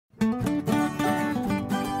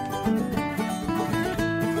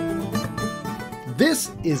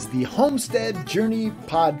This is the Homestead Journey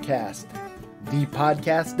Podcast, the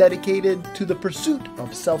podcast dedicated to the pursuit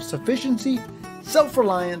of self-sufficiency,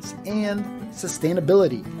 self-reliance, and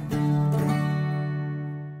sustainability.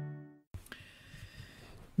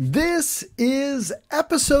 This is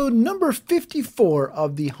episode number 54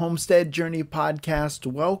 of the Homestead Journey Podcast.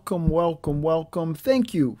 Welcome, welcome, welcome.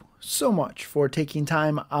 Thank you so much for taking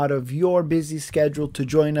time out of your busy schedule to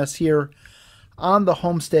join us here on the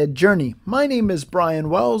Homestead Journey. My name is Brian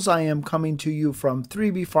Wells. I am coming to you from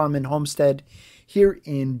 3B Farm and Homestead here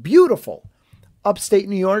in beautiful upstate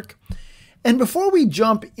New York. And before we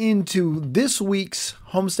jump into this week's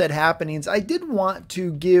homestead happenings, I did want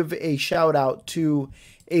to give a shout out to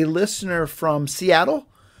a listener from Seattle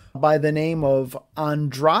by the name of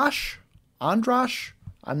Andrash.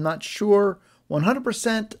 I'm not sure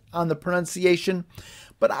 100% on the pronunciation,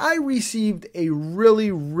 but I received a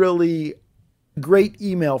really great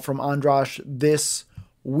email from Andrash this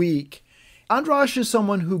week. Andrash is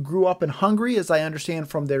someone who grew up in Hungary, as I understand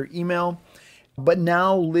from their email, but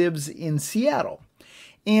now lives in Seattle.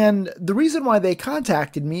 And the reason why they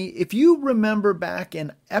contacted me, if you remember back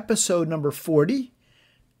in episode number 40,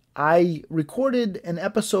 I recorded an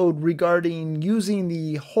episode regarding using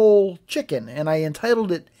the whole chicken, and I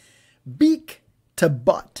entitled it Beak to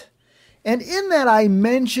Butt. And in that I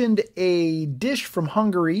mentioned a dish from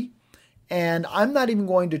Hungary, and I'm not even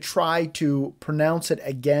going to try to pronounce it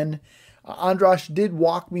again. Andrash did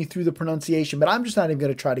walk me through the pronunciation, but I'm just not even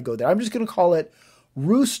going to try to go there. I'm just going to call it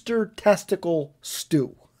rooster testicle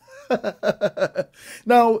stew.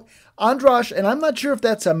 Now, Andrash, and I'm not sure if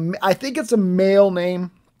that's I think it's a male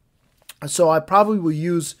name, so I probably will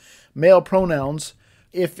use male pronouns.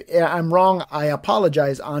 If I'm wrong, I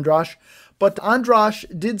apologize, Andrash. But Andrash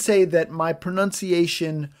did say that my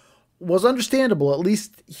pronunciation was understandable. At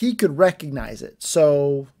least he could recognize it.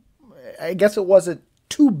 So I guess it wasn't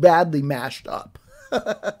too badly mashed up.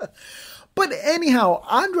 But anyhow,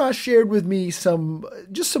 Andrash shared with me some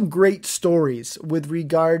great stories with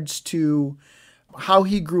regards to how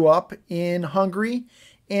he grew up in Hungary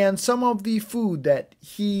and some of the food that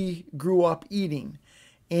he grew up eating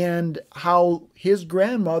and how his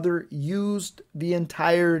grandmother used the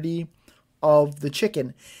entirety of the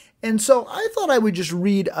chicken. And so I thought I would just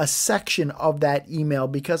read a section of that email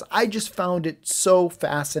because I just found it so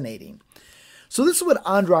fascinating. So this is what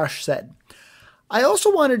Andrash said. I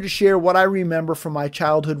also wanted to share what I remember from my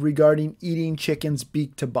childhood regarding eating chicken's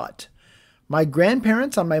beak to butt. My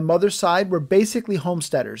grandparents on my mother's side were basically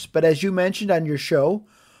homesteaders, but as you mentioned on your show,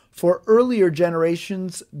 for earlier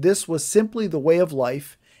generations, this was simply the way of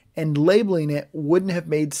life, and labeling it wouldn't have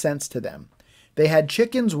made sense to them. They had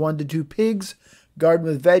chickens, 1 to 2 pigs, garden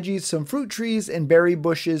with veggies, some fruit trees and berry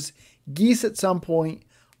bushes, geese at some point,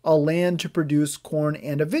 a land to produce corn,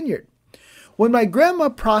 and a vineyard. When my grandma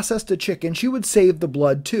processed a chicken, she would save the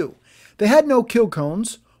blood too. They had no kill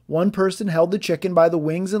cones. One person held the chicken by the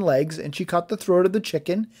wings and legs, and she cut the throat of the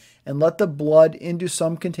chicken and let the blood into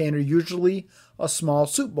some container, usually a small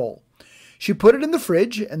soup bowl. She put it in the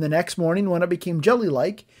fridge, and the next morning when it became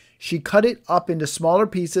jelly-like, she cut it up into smaller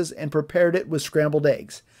pieces and prepared it with scrambled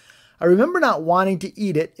eggs. I remember not wanting to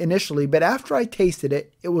eat it initially, but after I tasted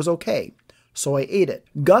it, it was okay, so I ate it.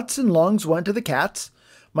 Guts and lungs went to the cats.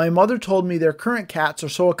 My mother told me their current cats are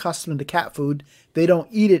so accustomed to cat food, they don't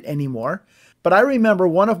eat it anymore. But I remember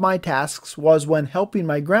one of my tasks was when helping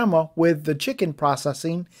my grandma with the chicken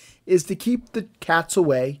processing is to keep the cats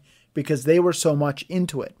away because they were so much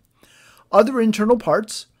into it. Other internal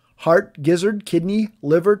parts, heart, gizzard, kidney,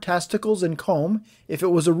 liver, testicles, and comb, if it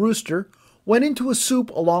was a rooster, went into a soup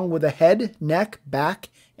along with the head, neck, back,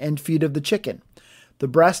 and feet of the chicken. The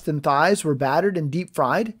breast and thighs were battered and deep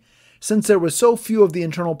fried. Since there were so few of the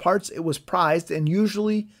internal parts, it was prized, and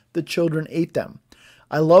usually the children ate them.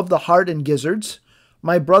 I love the heart and gizzards.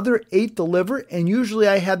 My brother ate the liver, and usually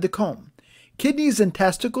I had the comb. Kidneys and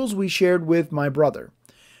testicles we shared with my brother.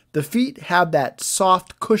 The feet have that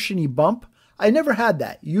soft, cushiony bump. I never had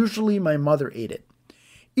that. Usually my mother ate it.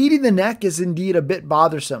 Eating the neck is indeed a bit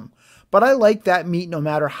bothersome, but I like that meat no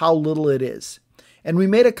matter how little it is. And we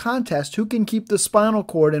made a contest who can keep the spinal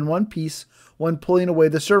cord in one piece when pulling away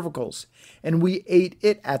the cervicals, and we ate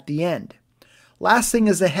it at the end. Last thing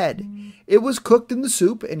is the head. It was cooked in the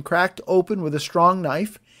soup and cracked open with a strong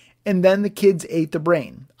knife, and then the kids ate the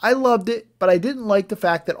brain. I loved it, but I didn't like the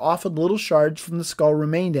fact that often little shards from the skull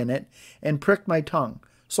remained in it and pricked my tongue,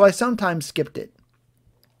 so I sometimes skipped it.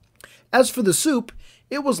 As for the soup,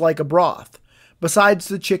 it was like a broth. Besides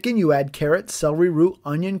the chicken, you add carrots, celery root,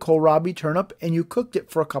 onion, kohlrabi, turnip, and you cooked it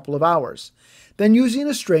for a couple of hours. Then using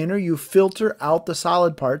a strainer, you filter out the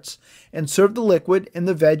solid parts and serve the liquid and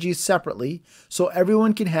the veggies separately so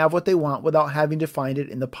everyone can have what they want without having to find it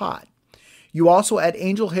in the pot. You also add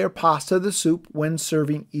angel hair pasta to the soup when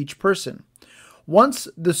serving each person. Once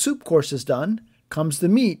the soup course is done, comes the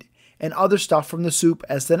meat and other stuff from the soup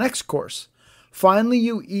as the next course. Finally,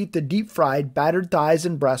 you eat the deep-fried battered thighs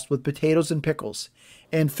and breast with potatoes and pickles,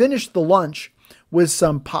 and finish the lunch with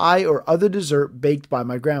some pie or other dessert baked by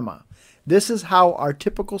my grandma. This is how our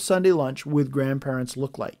typical Sunday lunch with grandparents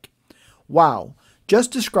look like. Wow,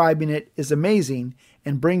 just describing it is amazing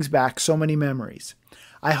and brings back so many memories.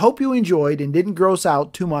 I hope you enjoyed and didn't gross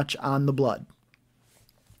out too much on the blood.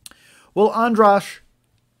 Well, Androsh,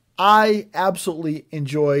 I absolutely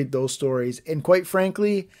enjoyed those stories, and quite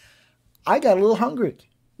frankly, I got a little hungry.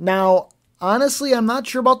 Now, honestly, I'm not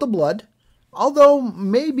sure about the blood, although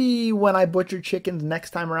maybe when I butcher chickens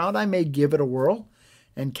next time around, I may give it a whirl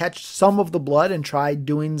and catch some of the blood and try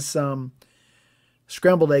doing some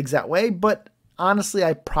scrambled eggs that way, but honestly,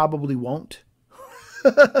 I probably won't.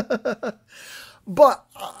 But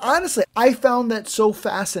honestly, I found that so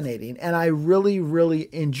fascinating, and I really, really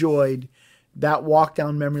enjoyed that walk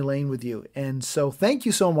down memory lane with you. And so thank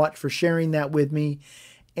you so much for sharing that with me.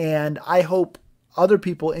 And I hope other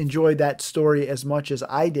people enjoyed that story as much as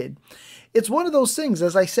I did. It's one of those things,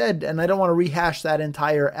 as I said, and I don't want to rehash that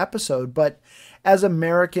entire episode, but as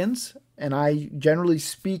Americans, and I generally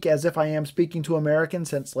speak as if I am speaking to Americans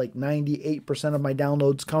since like 98% of my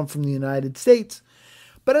downloads come from the United States.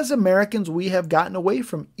 But as Americans, we have gotten away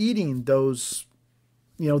from eating those,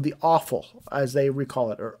 the offal, as they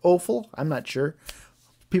recall it, or offal. I'm not sure.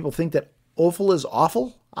 People think that offal is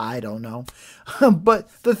awful. I don't know. But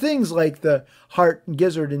the things like the heart and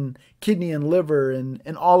gizzard and kidney and liver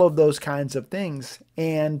and all of those kinds of things.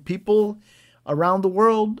 And people around the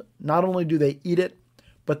world, not only do they eat it,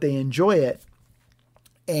 but they enjoy it.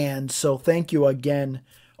 And so thank you again,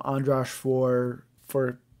 Androsh, for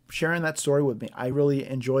sharing that story with me. I really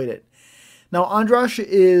enjoyed it. Now, Androsh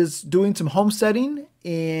is doing some homesteading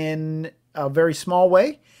in a very small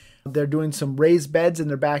way. They're doing some raised beds in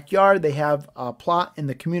their backyard. They have a plot in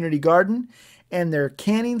the community garden, and they're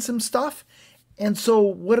canning some stuff. And so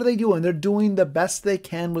what are they doing? They're doing the best they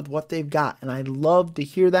can with what they've got. And I love to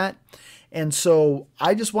hear that. And so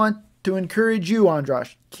I just want to encourage you,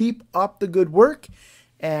 Androsh, keep up the good work.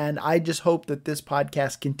 And I just hope that this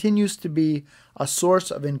podcast continues to be a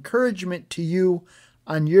source of encouragement to you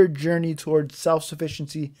on your journey towards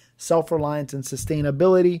self-sufficiency, self-reliance, and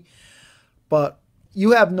sustainability. But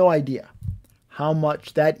you have no idea how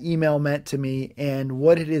much that email meant to me and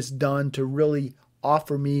what it has done to really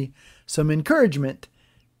offer me some encouragement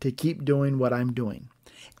to keep doing what I'm doing.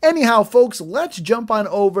 Anyhow, folks, let's jump on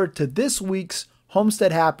over to this week's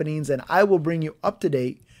Homestead happenings, and I will bring you up to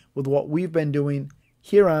date with what we've been doing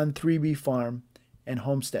here on 3B Farm and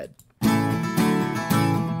Homestead.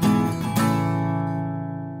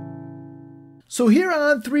 So here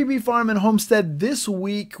on 3B Farm and Homestead this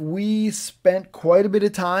week, we spent quite a bit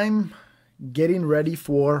of time getting ready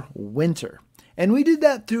for winter. And we did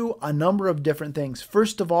that through a number of different things.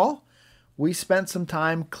 First of all, we spent some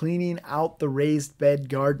time cleaning out the raised bed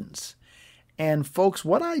gardens. And folks,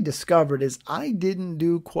 what I discovered is I didn't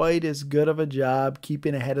do quite as good of a job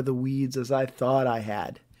keeping ahead of the weeds as I thought I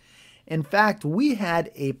had. In fact, we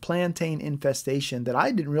had a plantain infestation that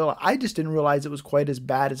I just didn't realize it was quite as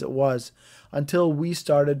bad as it was until we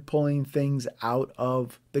started pulling things out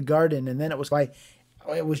of the garden. And then it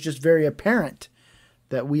was just very apparent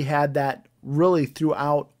that we had that really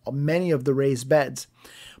throughout many of the raised beds.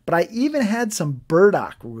 But I even had some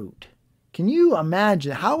burdock root. Can you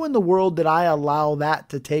imagine how in the world did I allow that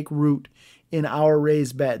to take root in our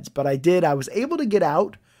raised beds? But I did. I was able to get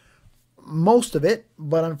out most of it,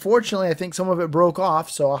 but unfortunately I think some of it broke off,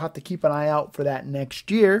 so I'll have to keep an eye out for that next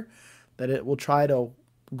year, that it will try to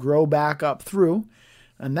grow back up through.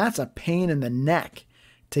 And that's a pain in the neck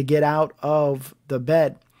to get out of the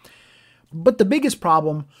bed. But the biggest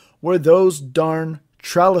problem were those darn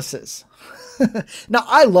trellises. Now,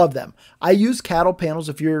 I love them. I use cattle panels.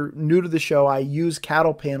 If you're new to the show, I use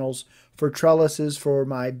cattle panels for trellises for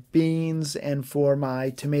my beans and for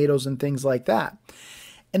my tomatoes and things like that.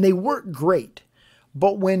 And they work great.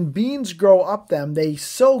 But when beans grow up them, they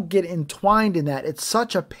so get entwined in that. It's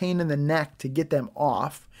such a pain in the neck to get them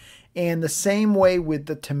off. And the same way with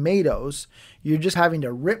the tomatoes, you're just having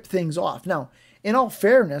to rip things off. Now, in all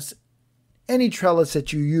fairness, any trellis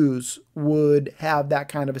that you use would have that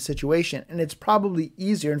kind of a situation. And it's probably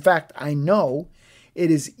easier. In fact, I know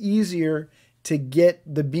it is easier to get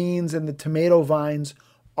the beans and the tomato vines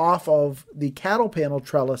off of the cattle panel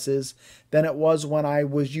trellises than it was when I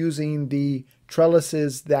was using the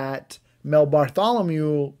trellises that Mel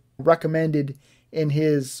Bartholomew recommended in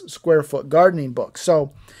his square foot gardening book.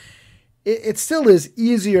 So it still is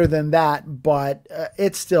easier than that, but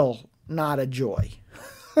it's still not a joy.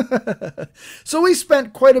 So we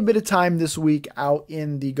spent quite a bit of time this week out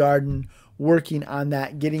in the garden working on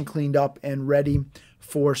that, getting cleaned up and ready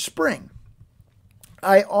for spring.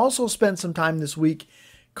 I also spent some time this week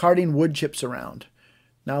carting wood chips around.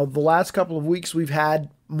 Now, the last couple of weeks we've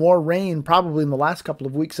had more rain probably in the last couple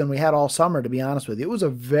of weeks than we had all summer, to be honest with you. It was a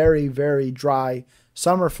very, very dry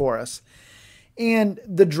summer for us. And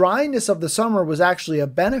the dryness of the summer was actually a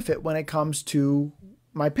benefit when it comes to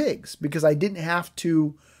my pigs, because I didn't have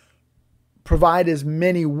to provide as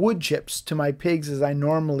many wood chips to my pigs as I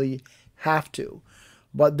normally have to.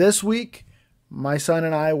 But this week, my son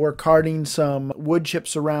and I were carting some wood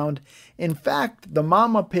chips around. In fact, the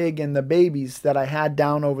mama pig and the babies that I had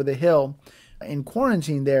down over the hill in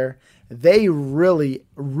quarantine there, they really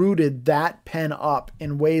rooted that pen up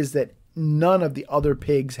in ways that none of the other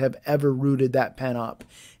pigs have ever rooted that pen up.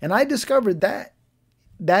 And I discovered that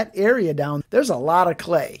area down, there's a lot of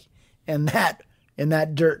clay in that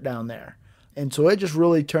dirt down there. And so it just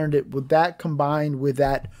really turned it, with that combined with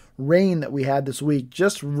that rain that we had this week,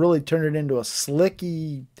 just really turned it into a slick,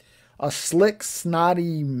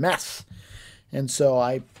 snotty mess. And so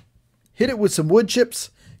I hit it with some wood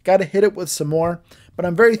chips, got to hit it with some more. But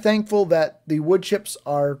I'm very thankful that the wood chips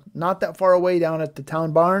are not that far away down at the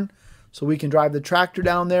town barn. So we can drive the tractor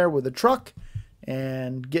down there with a truck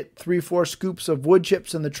and get 3-4 scoops of wood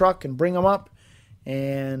chips in the truck and bring them up.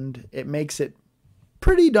 And it makes it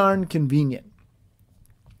pretty darn convenient.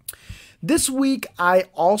 This week, I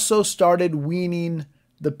also started weaning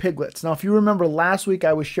the piglets. Now, if you remember last week,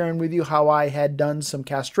 I was sharing with you how I had done some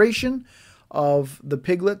castration of the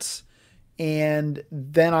piglets. And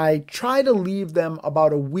then I try to leave them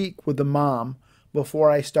about a week with the mom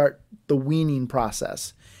before I start the weaning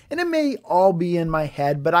process. And it may all be in my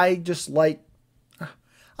head, but I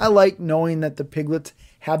like knowing that the piglets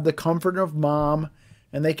have the comfort of mom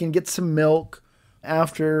and they can get some milk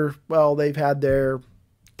after, well, they've had their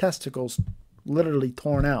testicles literally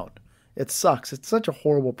torn out. It sucks. It's such a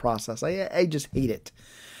horrible process. I just hate it.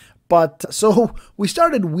 But so we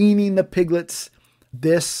started weaning the piglets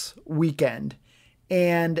this weekend.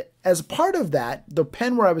 And as part of that, the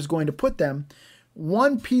pen where I was going to put them,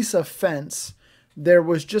 one piece of fence, there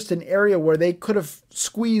was just an area where they could have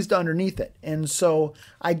squeezed underneath it. And so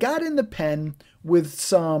I got in the pen with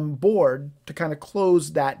some board to kind of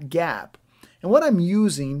close that gap. And what I'm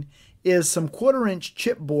using is some 1/4-inch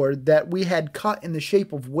chipboard that we had cut in the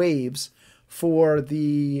shape of waves for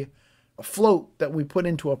the float that we put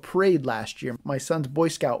into a parade last year. My son's Boy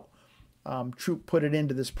Scout troop put it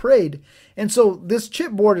into this parade. And so this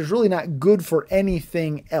chipboard is really not good for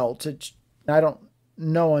anything else. I don't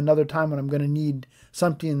know another time when I'm going to need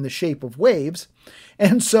something in the shape of waves.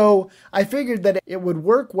 And so I figured that it would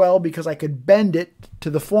work well because I could bend it to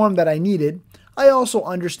the form that I needed. I also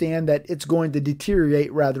understand that it's going to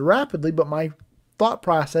deteriorate rather rapidly, but my thought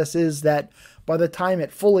process is that by the time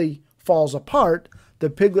it fully falls apart, the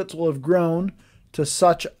piglets will have grown to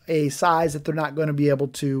such a size that they're not going to be able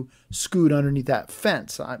to scoot underneath that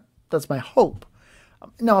fence. That's my hope.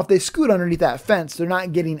 Now, if they scoot underneath that fence, they're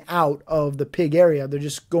not getting out of the pig area. They're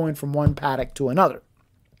just going from one paddock to another.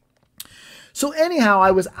 So anyhow,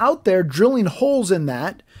 I was out there drilling holes in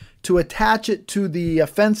that to attach it to the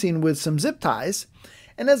fencing with some zip ties.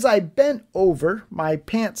 And as I bent over, my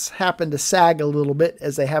pants happened to sag a little bit,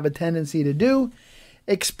 as they have a tendency to do,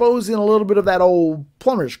 exposing a little bit of that old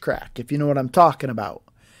plumber's crack, if you know what I'm talking about.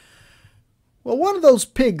 Well, one of those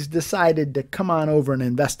pigs decided to come on over and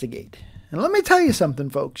investigate. And let me tell you something,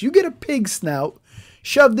 folks. You get a pig snout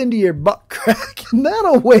shoved into your butt crack, and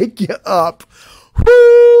that'll wake you up.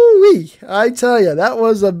 Whoo-wee! I tell you, that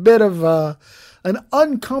was a bit of an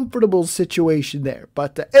uncomfortable situation there.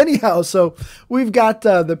 But anyhow, so we've got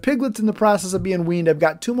the piglets in the process of being weaned. I've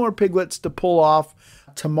got 2 more piglets to pull off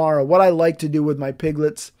tomorrow. What I like to do with my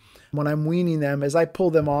piglets when I'm weaning them is I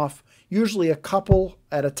pull them off, usually a couple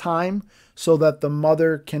at a time, so that the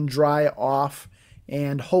mother can dry off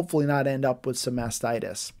and hopefully not end up with some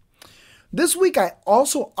mastitis. This week, I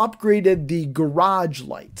also upgraded the garage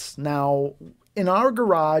lights. Now, in our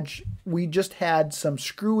garage, we just had some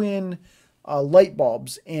screw-in light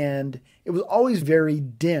bulbs, and it was always very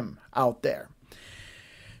dim out there.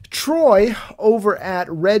 Troy over at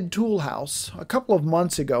Red Tool House a couple of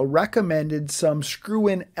months ago recommended some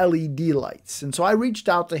screw-in LED lights. And so I reached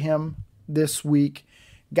out to him this week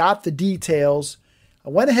got the details. I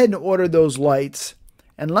went ahead and ordered those lights.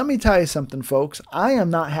 And let me tell you something, folks. I am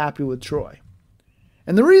not happy with Troy.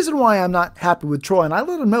 And the reason why I'm not happy with Troy, and I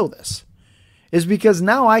let him know this, is because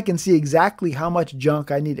now I can see exactly how much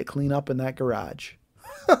junk I need to clean up in that garage.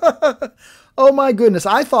 Oh my goodness.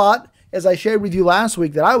 I thought, as I shared with you last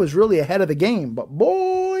week, that I was really ahead of the game. But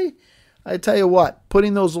boy, I tell you what,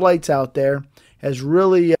 putting those lights out there has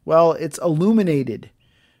really, well, it's illuminated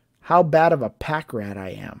how bad of a pack rat I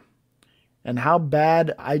am. And how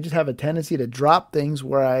bad I just have a tendency to drop things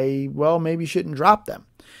where I, well, maybe shouldn't drop them.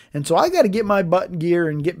 And so I got to get my butt in gear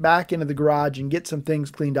and get back into the garage and get some things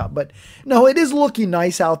cleaned up. But no, it is looking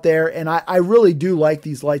nice out there. And I really do like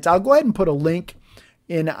these lights. I'll go ahead and put a link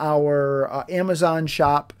in our Amazon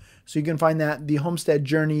shop. So you can find that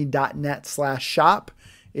thehomesteadjourney.net/shop.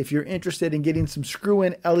 If you're interested in getting some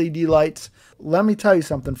screw-in LED lights, let me tell you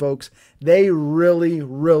something, folks. They really,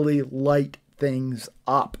 really light things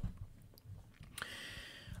up.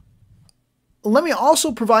 Let me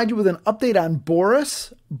also provide you with an update on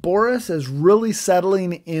Boris. Boris is really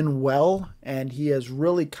settling in well, and he has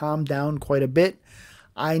really calmed down quite a bit.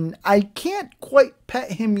 I can't quite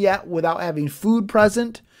pet him yet without having food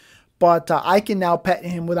present, but I can now pet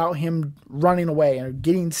him without him running away or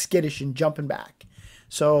getting skittish and jumping back.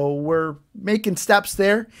 So we're making steps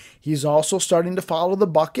there. He's also starting to follow the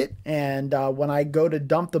bucket, and when I go to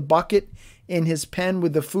dump the bucket in his pen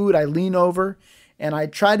with the food, I lean over and I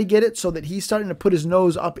try to get it so that he's starting to put his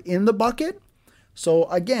nose up in the bucket. So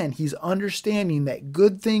again, he's understanding that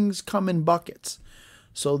good things come in buckets,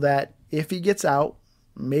 so that if he gets out,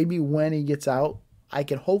 maybe when he gets out, I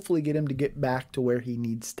can hopefully get him to get back to where he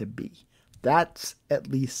needs to be. That's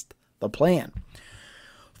at least the plan.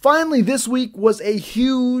 Finally, this week was a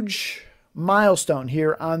huge milestone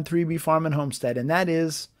here on 3B Farm and Homestead, and that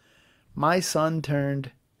is my son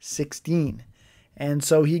turned 16. And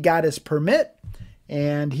so he got his permit,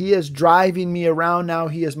 and he is driving me around now.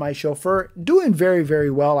 He is my chauffeur, doing very, very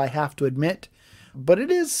well, I have to admit. But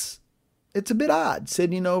it's a bit odd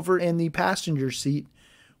sitting over in the passenger seat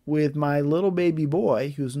with my little baby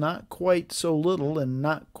boy, who's not quite so little and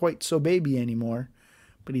not quite so baby anymore,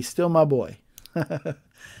 but he's still my boy. But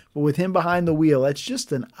with him behind the wheel, it's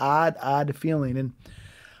just an odd feeling. And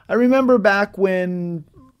I remember back when,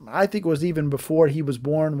 I think it was even before he was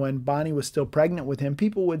born, when Bonnie was still pregnant with him,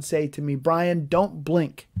 people would say to me, "Brian, don't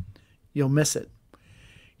blink. You'll miss it."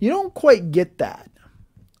 You don't quite get that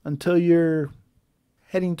until you're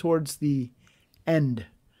heading towards the end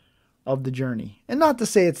of the journey. And not to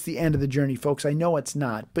say it's the end of the journey, folks. I know it's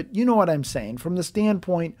not. But you know what I'm saying. From the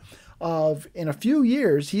standpoint of, in a few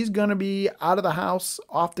years, he's going to be out of the house,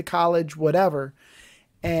 off to college, whatever.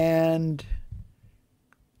 And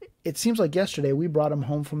it seems like yesterday we brought him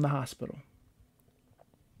home from the hospital.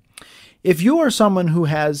 If you are someone who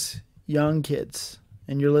has young kids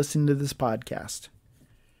and you're listening to this podcast,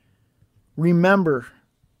 remember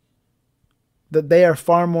that they are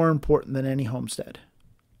far more important than any homestead.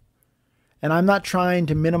 And I'm not trying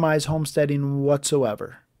to minimize homesteading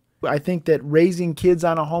whatsoever. I think that raising kids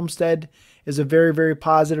on a homestead is a very, very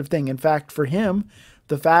positive thing. In fact, for him,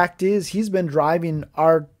 the fact is he's been driving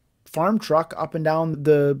our farm truck up and down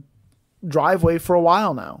the driveway for a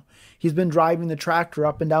while now. He's been driving the tractor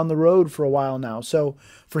up and down the road for a while now. So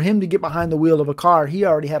for him to get behind the wheel of a car, he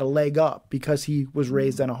already had a leg up because he was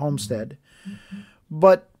raised on a homestead.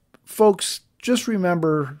 But folks, just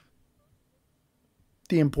remember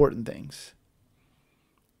the important things.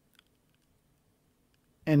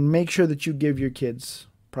 And make sure that you give your kids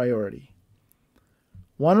priority.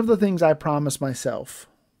 One of the things I promised myself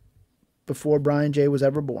before Brian J. was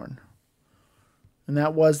ever born, and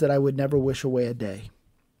that was that I would never wish away a day.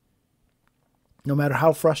 No matter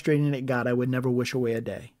how frustrating it got, I would never wish away a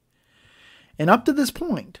day. And up to this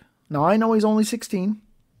point, now I know he's only 16.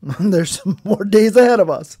 There's some more days ahead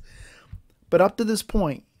of us. But up to this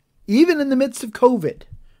point, even in the midst of COVID,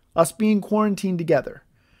 us being quarantined together,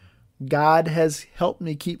 God has helped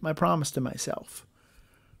me keep my promise to myself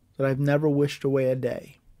that I've never wished away a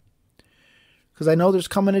day. Because I know there's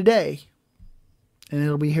coming a day, and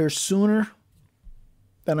it'll be here sooner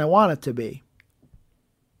than I want it to be,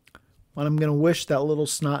 when I'm going to wish that little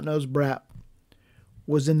snot-nosed brat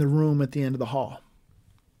was in the room at the end of the hall.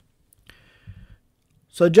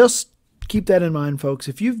 So just keep that in mind, folks.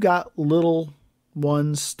 If you've got little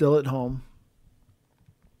ones still at home,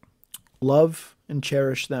 love and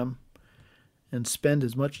cherish them and spend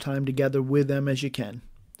as much time together with them as you can.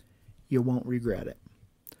 You won't regret it.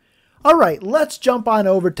 All right, let's jump on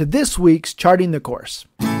over to this week's Charting the Course.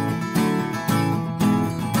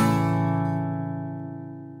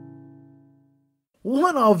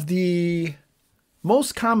 One of the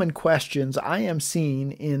Most common questions I am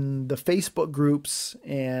seeing in the Facebook groups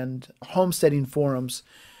and homesteading forums,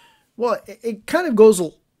 well, it kind of goes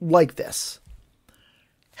like this.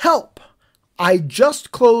 Help! I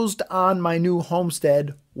just closed on my new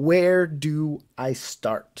homestead. Where do I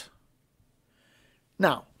start?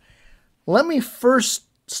 Now, let me first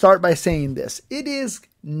start by saying this. It is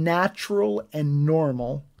natural and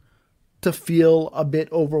normal to feel a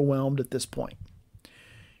bit overwhelmed at this point.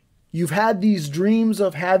 You've had these dreams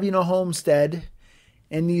of having a homestead,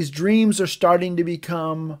 and these dreams are starting to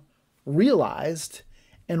become realized,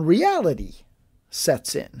 and reality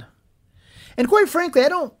sets in. And quite frankly, I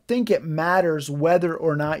don't think it matters whether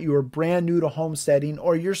or not you're brand new to homesteading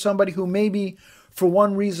or you're somebody who maybe for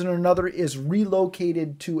one reason or another is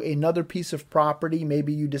relocated to another piece of property.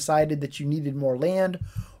 Maybe you decided that you needed more land,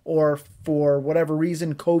 or for whatever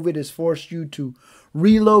reason, COVID has forced you to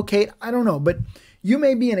relocate. I don't know, but you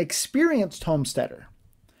may be an experienced homesteader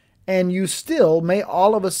and you still may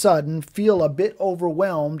all of a sudden feel a bit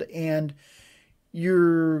overwhelmed, and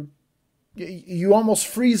you almost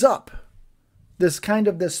freeze up. This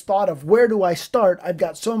thought of, where do I start? I've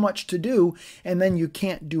got so much to do, and then you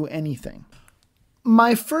can't do anything.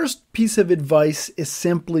 My first piece of advice is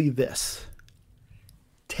simply this.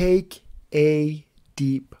 Take a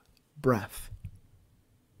deep breath.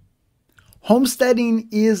 Homesteading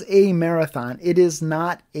is a marathon. It is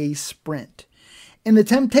not a sprint. And the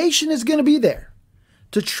temptation is going to be there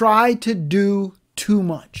to try to do too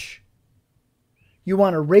much. You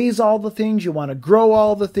want to raise all the things, you want to grow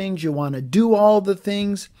all the things, you want to do all the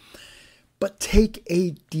things, but take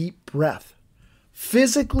a deep breath.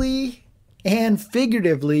 Physically and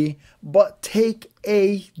figuratively, but take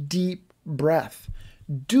a deep breath.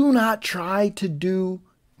 Do not try to do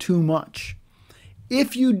too much.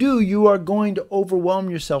 If you do, you are going to overwhelm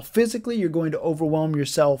yourself physically, you're going to overwhelm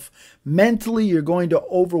yourself mentally, you're going to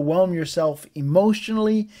overwhelm yourself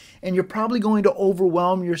emotionally, and you're probably going to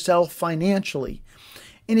overwhelm yourself financially.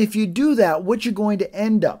 And if you do that, what you're going to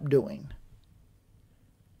end up doing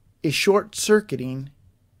is short-circuiting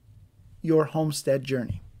your homestead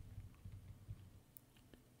journey.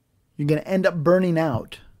 You're going to end up burning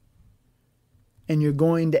out, and you're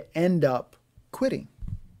going to end up quitting.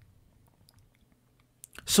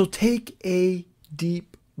 So take a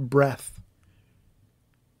deep breath.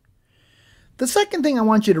 The second thing I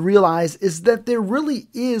want you to realize is that there really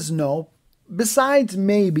is no, besides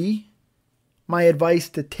maybe my advice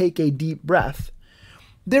to take a deep breath,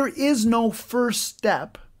 there is no first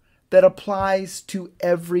step that applies to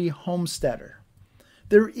every homesteader.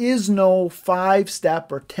 There is no 5-step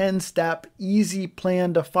or 10-step easy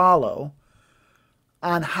plan to follow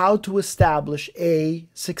on how to establish a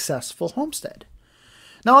successful homestead.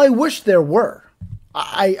 Now, I wish there were.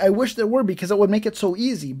 I wish there were, because it would make it so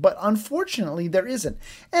easy, but unfortunately there isn't.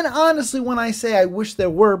 And honestly, when I say I wish there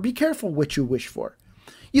were, be careful what you wish for.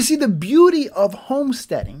 You see, the beauty of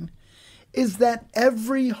homesteading is that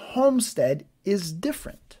every homestead is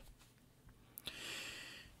different.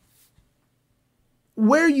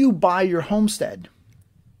 Where you buy your homestead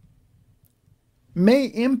may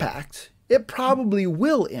impact, it probably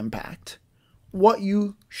will impact, what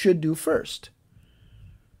you should do first.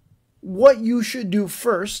 What you should do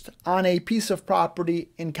first on a piece of property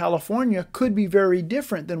in California could be very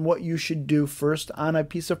different than what you should do first on a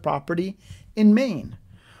piece of property in Maine.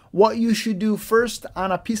 What you should do first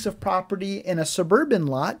on a piece of property in a suburban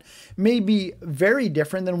lot may be very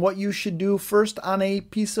different than what you should do first on a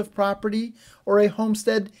piece of property or a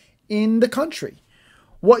homestead in the country.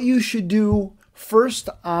 What you should do first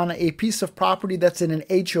on a piece of property that's in an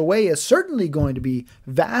HOA is certainly going to be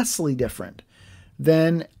vastly different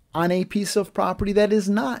than on a piece of property that is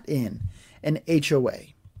not in an HOA.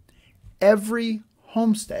 Every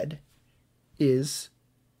homestead is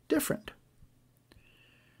different.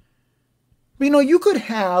 But, you could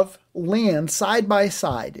have land side by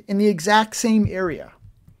side in the exact same area,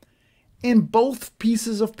 and both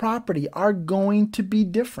pieces of property are going to be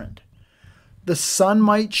different. The sun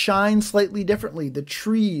might shine slightly differently. The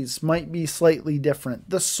trees might be slightly different.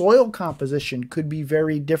 The soil composition could be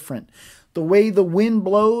very different. The way the wind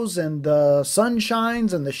blows and the sun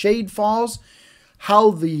shines and the shade falls,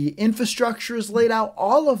 how the infrastructure is laid out,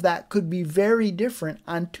 all of that could be very different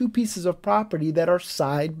on two pieces of property that are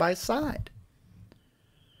side by side.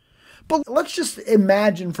 But let's just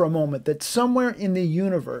imagine for a moment that somewhere in the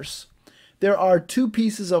universe, there are two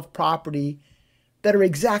pieces of property that are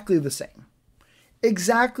exactly the same.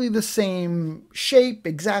 Exactly the same shape,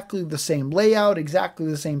 exactly the same layout, exactly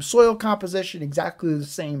the same soil composition, exactly the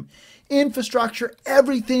same infrastructure.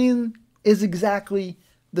 Everything is exactly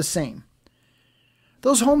the same.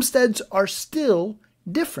 those homesteads are still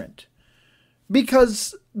different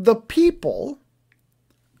because the people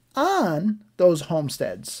on those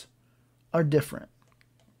homesteads are different.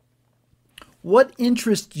 What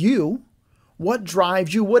interests you, what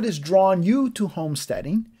drives you, what has drawn you to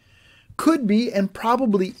homesteading could be and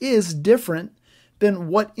probably is different than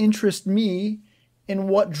what interests me and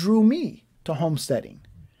what drew me to homesteading.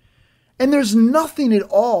 And there's nothing at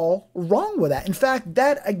all wrong with that. In fact,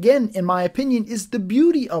 that, again, in my opinion, is the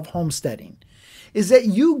beauty of homesteading, is that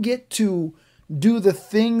you get to do the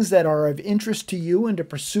things that are of interest to you and to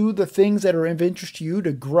pursue the things that are of interest to you,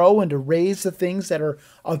 to grow and to raise the things that are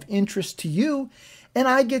of interest to you. And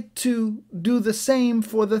I get to do the same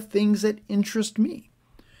for the things that interest me.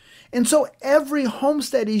 And so every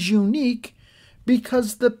homestead is unique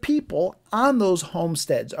because the people on those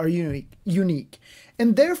homesteads are unique.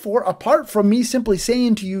 And therefore, apart from me simply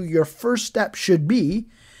saying to you, your first step should be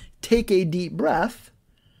take a deep breath,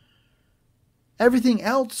 everything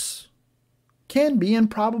else can be and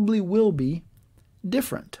probably will be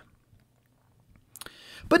different.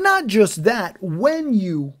 But not just that, when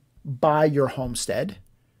you buy your homestead,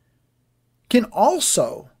 can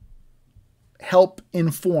also help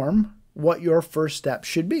inform what your first step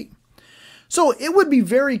should be. So it would be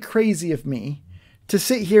very crazy of me to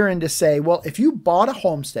sit here and to say, well, if you bought a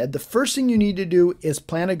homestead, the first thing you need to do is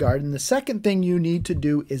plant a garden. The second thing you need to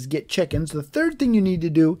do is get chickens. The third thing you need to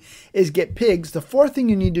do is get pigs. The fourth thing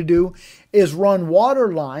you need to do is run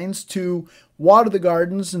water lines to water the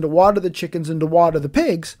gardens and to water the chickens and to water the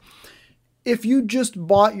pigs. If you just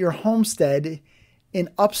bought your homestead in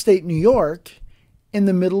upstate New York in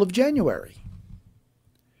the middle of January.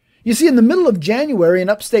 You see, in the middle of January in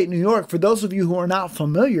upstate New York, for those of you who are not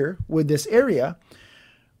familiar with this area,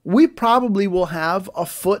 we probably will have a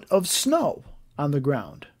foot of snow on the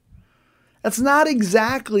ground. That's not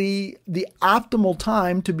exactly the optimal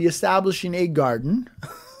time to be establishing a garden,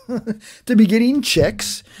 to be getting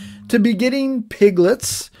chicks, to be getting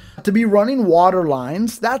piglets, to be running water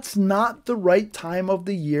lines. That's not the right time of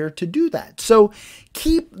the year to do that. So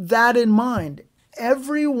keep that in mind.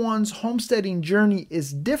 Everyone's homesteading journey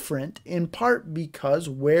is different, in part because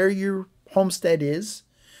where your homestead is,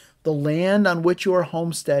 the land on which you are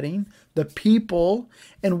homesteading, the people,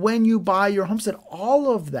 and when you buy your homestead,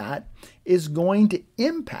 all of that is going to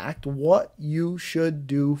impact what you should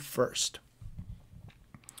do first.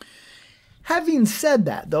 Having said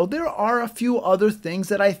that, though, there are a few other things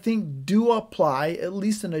that I think do apply, at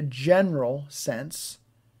least in a general sense,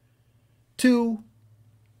 to,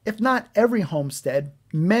 if not every homestead,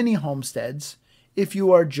 many homesteads, if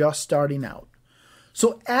you are just starting out.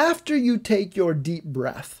 So after you take your deep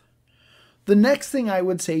breath, the next thing I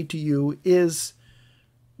would say to you is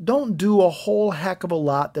don't do a whole heck of a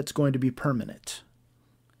lot that's going to be permanent.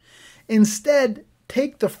 Instead,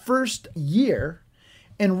 take the first year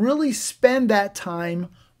and really spend that time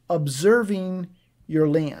observing your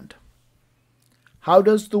land. How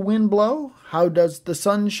does the wind blow? How does the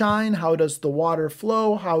sun shine? How does the water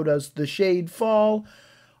flow? How does the shade fall?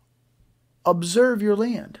 Observe your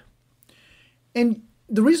land. And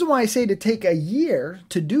the reason why I say to take a year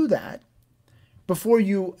to do that before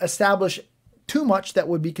you establish too much that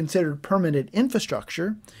would be considered permanent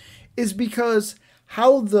infrastructure is because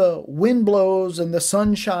how the wind blows and the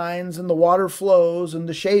sun shines and the water flows and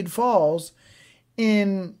the shade falls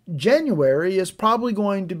in January is probably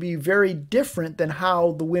going to be very different than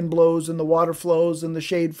how the wind blows and the water flows and the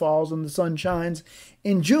shade falls and the sun shines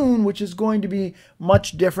in June, which is going to be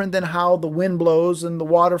much different than how the wind blows and the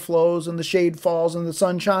water flows and the shade falls and the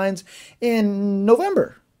sun shines in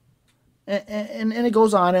November. And it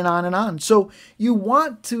goes on and on and on. So you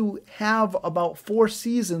want to have about 4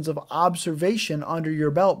 seasons of observation under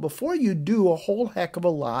your belt before you do a whole heck of a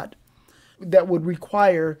lot that would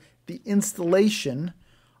require the installation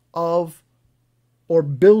of or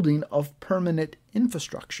building of permanent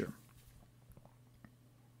infrastructure.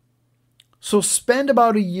 So spend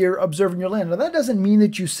about a year observing your land. Now that doesn't mean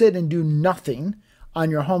that you sit and do nothing on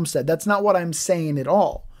your homestead. That's not what I'm saying at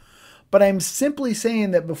all. But I'm simply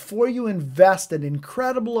saying that before you invest an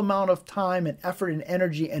incredible amount of time and effort and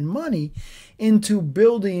energy and money into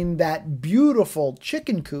building that beautiful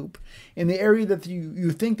chicken coop in the area that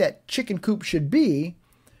you think that chicken coop should be,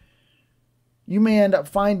 you may end up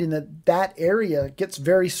finding that that area gets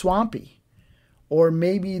very swampy. Or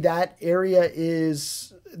maybe that area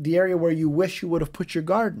is the area where you wish you would have put your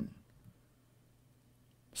garden.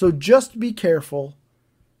 So just be careful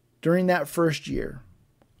during that first year.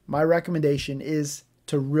 My recommendation is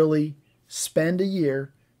to really spend a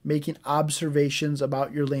year making observations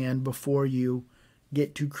about your land before you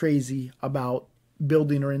get too crazy about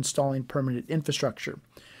building or installing permanent infrastructure.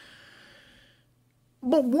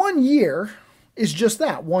 But 1 year is just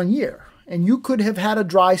that, 1 year. And you could have had a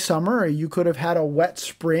dry summer or you could have had a wet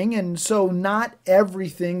spring. And so not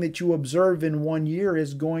everything that you observe in 1 year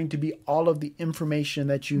is going to be all of the information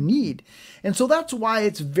that you need. And so that's why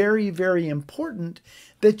it's very, very important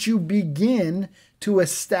that you begin to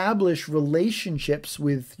establish relationships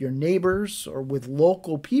with your neighbors or with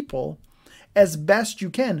local people as best you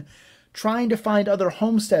can, trying to find other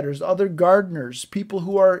homesteaders, other gardeners, people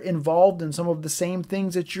who are involved in some of the same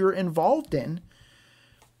things that you're involved in,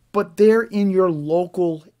 but they're in your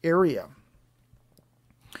local area.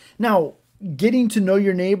 Now, getting to know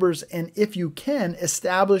your neighbors and, if you can,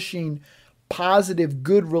 establishing positive,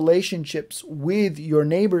 good relationships with your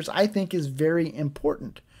neighbors, I think is very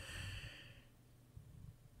important.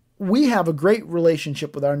 We have a great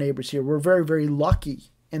relationship with our neighbors here. We're very, very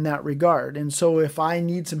lucky in that regard. And so if I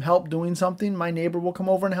need some help doing something, my neighbor will come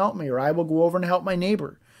over and help me, or I will go over and help my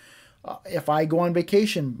neighbor. If I go on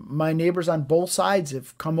vacation, my neighbors on both sides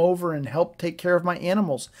have come over and helped take care of my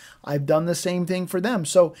animals. I've done the same thing for them.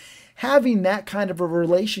 So having that kind of a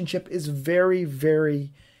relationship is very,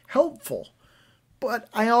 very helpful. But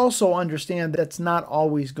I also understand that's not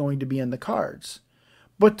always going to be in the cards.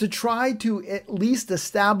 But to try to at least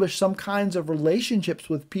establish some kinds of relationships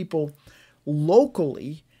with people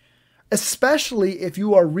locally, especially if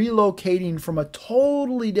you are relocating from a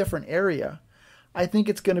totally different area, I think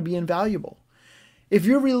it's going to be invaluable. If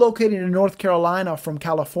you're relocating to North Carolina from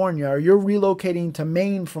California, or you're relocating to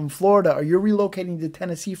Maine from Florida, or you're relocating to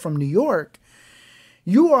Tennessee from New York,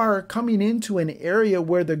 you are coming into an area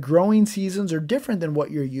where the growing seasons are different than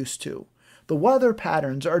what you're used to. The weather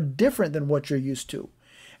patterns are different than what you're used to.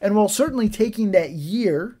 And while certainly taking that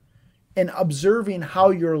year and observing how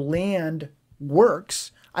your land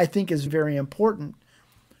works, I think is very important,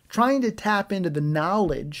 trying to tap into the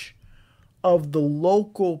knowledge of the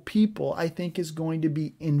local people, I think is going to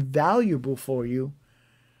be invaluable for you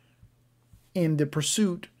in the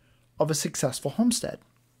pursuit of a successful homestead.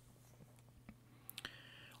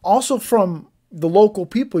 Also, from the local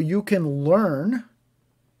people, you can learn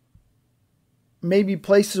maybe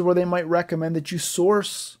places where they might recommend that you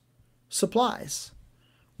source supplies,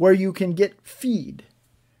 where you can get feed,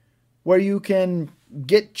 where you can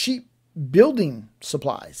get cheap building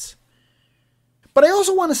supplies. But I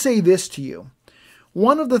also want to say this to you.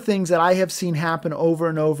 One of the things that I have seen happen over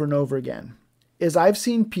and over and over again is I've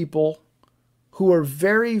seen people who are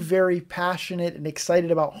very, very passionate and excited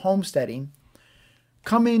about homesteading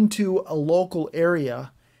come into a local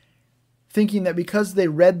area thinking that because they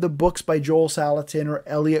read the books by Joel Salatin or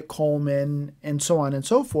Elliot Coleman and so on and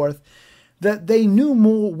so forth, that they knew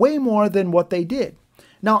way more than what they did.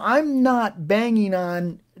 Now, I'm not banging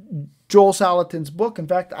on Joel Salatin's book. In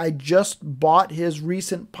fact, I just bought his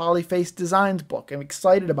recent Polyface Designs book. I'm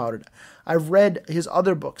excited about it. I've read his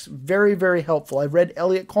other books. Very, very helpful. I've read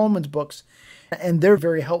Elliot Coleman's books, and they're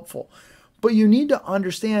very helpful. But you need to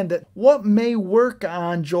understand that what may work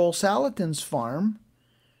on Joel Salatin's farm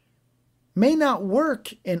may not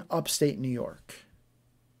work in upstate New York.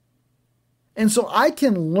 And so I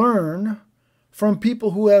can learn from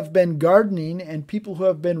people who have been gardening and people who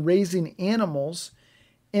have been raising animals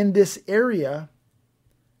in this area.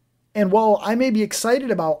 And while I may be excited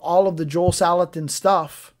about all of the Joel Salatin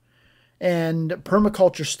stuff and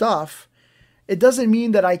permaculture stuff, it doesn't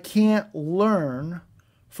mean that I can't learn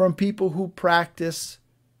from people who practice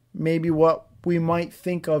maybe what we might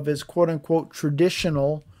think of as quote unquote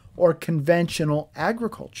traditional or conventional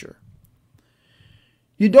agriculture.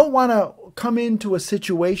 You don't want to come into a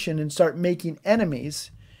situation and start making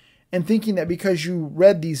enemies and thinking that because you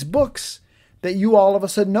read these books that you all of a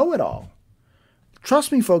sudden know it all.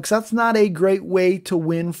 Trust me, folks, that's not a great way to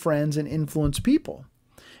win friends and influence people.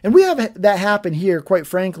 And we have that happen here, quite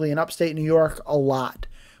frankly, in upstate New York a lot,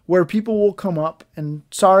 where people will come up, and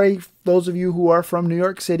sorry, those of you who are from New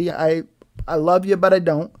York City, I love you, but I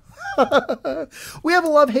don't. We have a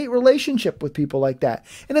love-hate relationship with people like that.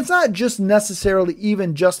 And it's not just necessarily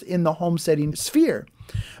even just in the homesteading sphere.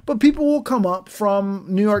 But people will come up from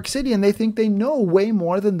New York City and they think they know way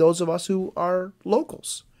more than those of us who are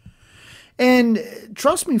locals. And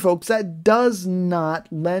trust me, folks, that does not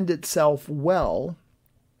lend itself well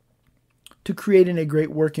to creating a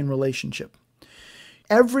great working relationship.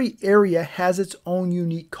 Every area has its own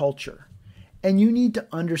unique culture, and you need to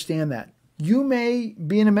understand that. You may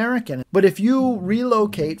be an American, but if you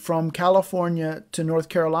relocate from California to North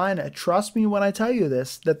Carolina, trust me when I tell you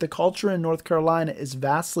this, that the culture in North Carolina is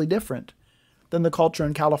vastly different than the culture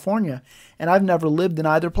in California, and I've never lived in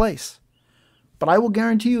either place. But I will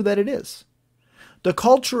guarantee you that it is. The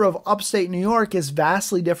culture of upstate New York is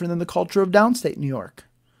vastly different than the culture of downstate New York.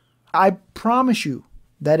 I promise you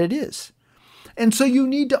that it is. And so you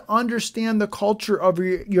need to understand the culture of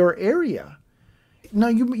your area. Now,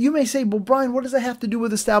 you may say, well, Brian, what does that have to do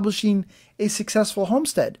with establishing a successful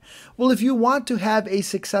homestead? Well, if you want to have a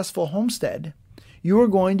successful homestead, you are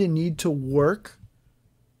going to need to work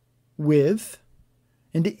with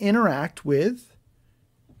and to interact with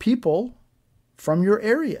people from your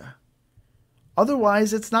area.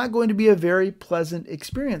 Otherwise, it's not going to be a very pleasant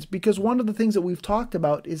experience, because one of the things that we've talked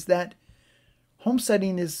about is that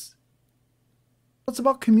homesteading it's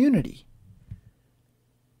about community.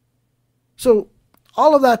 So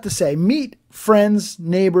all of that to say, meet friends,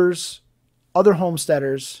 neighbors, other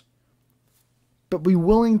homesteaders, but be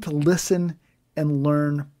willing to listen and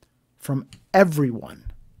learn from everyone.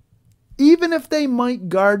 Even if they might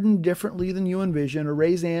garden differently than you envision or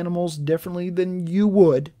raise animals differently than you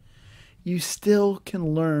would, you still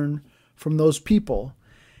can learn from those people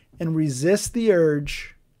and resist the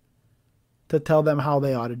urge to tell them how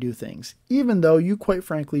they ought to do things, even though you, quite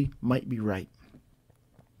frankly, might be right.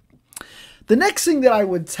 The next thing that I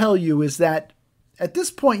would tell you is that at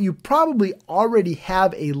this point, you probably already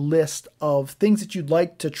have a list of things that you'd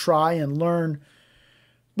like to try and learn.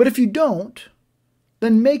 But if you don't,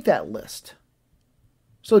 then make that list.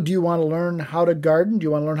 So do you want to learn how to garden? Do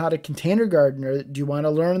you want to learn how to container garden? Or do you want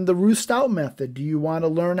to learn the roost out method? Do you want to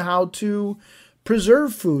learn how to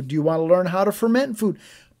preserve food? Do you want to learn how to ferment food?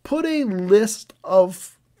 Put a list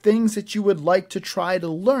of things that you would like to try to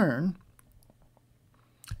learn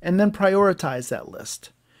and then prioritize that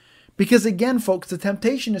list. Because again, folks, the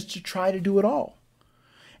temptation is to try to do it all.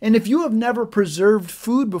 And if you have never preserved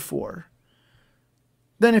food before,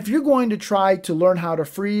 then if you're going to try to learn how to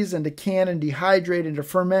freeze and to can and dehydrate and to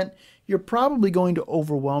ferment, you're probably going to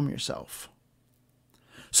overwhelm yourself.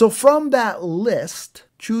 So from that list,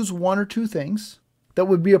 choose one or two things that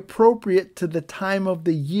would be appropriate to the time of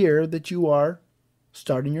the year that you are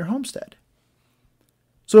starting your homestead.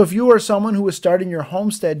 So if you are someone who is starting your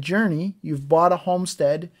homestead journey, you've bought a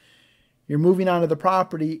homestead, you're moving onto the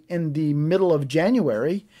property in the middle of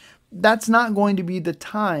January, that's not going to be the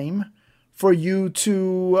time for you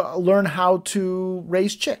to learn how to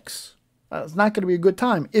raise chicks. It's not going to be a good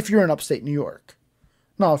time if you're in upstate New York.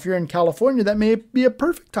 Now, if you're in California, that may be a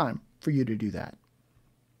perfect time for you to do that.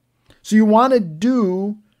 So you want to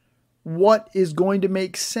do what is going to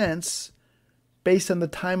make sense based on the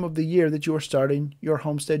time of the year that you are starting your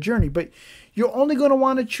homestead journey. But you're only going to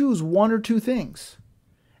want to choose one or two things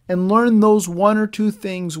and learn those one or two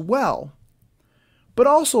things well. But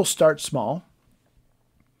also start small.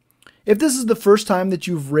 If this is the first time that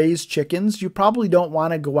you've raised chickens, you probably don't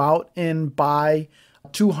want to go out and buy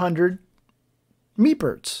 200 meat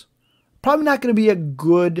birds. Probably not going to be a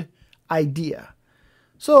good idea.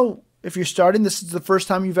 So if you're starting, this is the first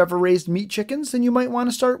time you've ever raised meat chickens, then you might want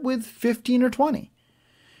to start with 15 or 20.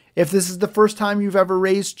 If this is the first time you've ever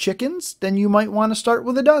raised chickens, then you might want to start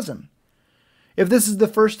with a dozen. If this is the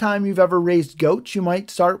first time you've ever raised goats, you might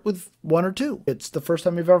start with one or two. If it's the first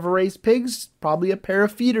time you've ever raised pigs, probably a pair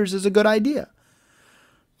of feeders is a good idea.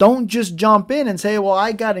 Don't just jump in and say, well,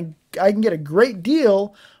 I can get a great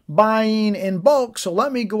deal buying in bulk, so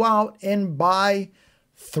let me go out and buy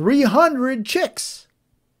 300 chicks.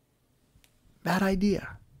 Bad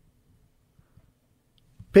idea.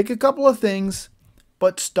 Pick a couple of things,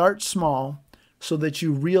 but start small so that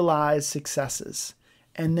you realize successes.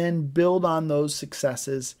 And then build on those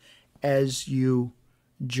successes as you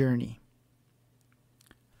journey.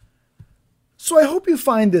 So I hope you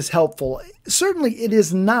find this helpful. Certainly it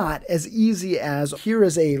is not as easy as here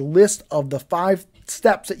is a list of the 5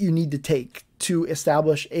 steps that you need to take to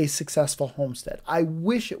establish a successful homestead. I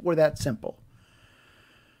wish it were that simple.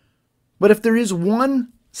 But if there is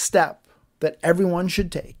one step that everyone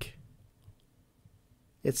should take,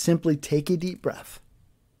 it's simply take a deep breath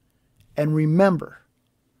and remember,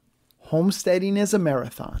 homesteading is a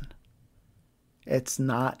marathon. It's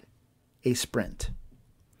not a sprint.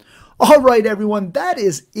 All right, everyone, that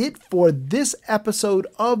is it for this episode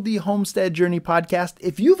of the Homestead Journey podcast.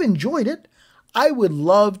 If you've enjoyed it, I would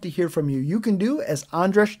love to hear from you. You can do as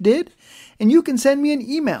Andresh did, and you can send me an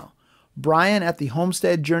email,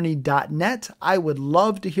 brian@thehomesteadjourney.net. I would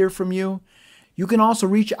love to hear from you. You can also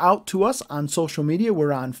reach out to us on social media.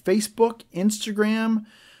 We're on Facebook, Instagram,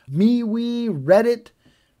 MeWe, Reddit,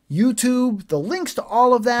 YouTube. The links to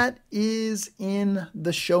all of that is in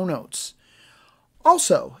the show notes.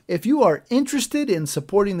 Also, if you are interested in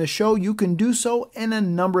supporting the show, you can do so in a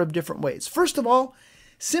number of different ways. First of all,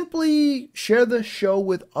 simply share the show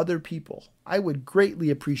with other people. I would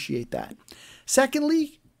greatly appreciate that.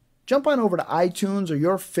 Secondly, jump on over to iTunes or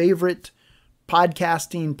your favorite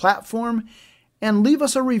podcasting platform and leave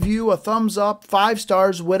us a review, a thumbs up, 5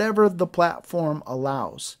 stars, whatever the platform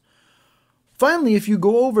allows. Finally, if you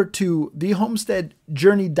go over to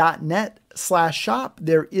thehomesteadjourney.net/shop,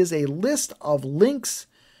 there is a list of links.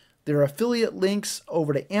 There are affiliate links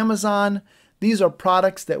over to Amazon. These are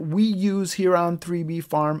products that we use here on 3B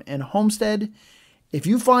Farm and Homestead. If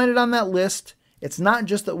you find it on that list, it's not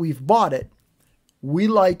just that we've bought it. We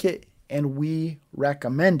like it and we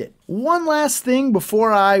recommend it. One last thing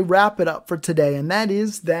before I wrap it up for today, and that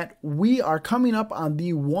is that we are coming up on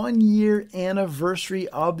the 1-year anniversary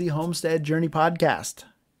of the Homestead Journey podcast.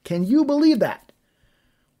 Can you believe that?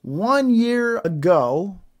 1 year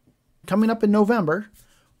ago, coming up in November,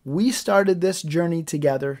 we started this journey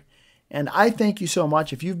together. And I thank you so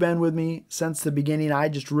much. If you've been with me since the beginning, I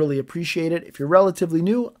just really appreciate it. If you're relatively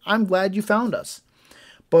new, I'm glad you found us.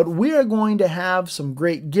 But we are going to have some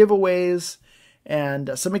great giveaways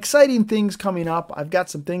and some exciting things coming up. I've got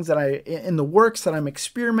some things that in the works that I'm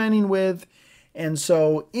experimenting with. And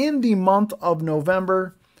so in the month of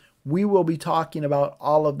November, we will be talking about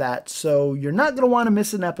all of that. So you're not going to want to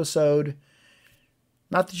miss an episode.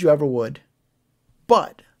 Not that you ever would.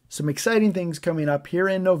 But some exciting things coming up here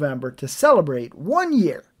in November to celebrate 1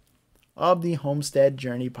 year of the Homestead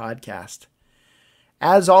Journey podcast.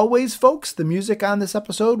 As always, folks, the music on this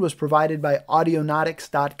episode was provided by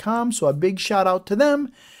Audionautics.com, so a big shout out to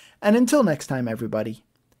them. And until next time, everybody,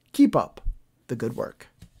 keep up the good work.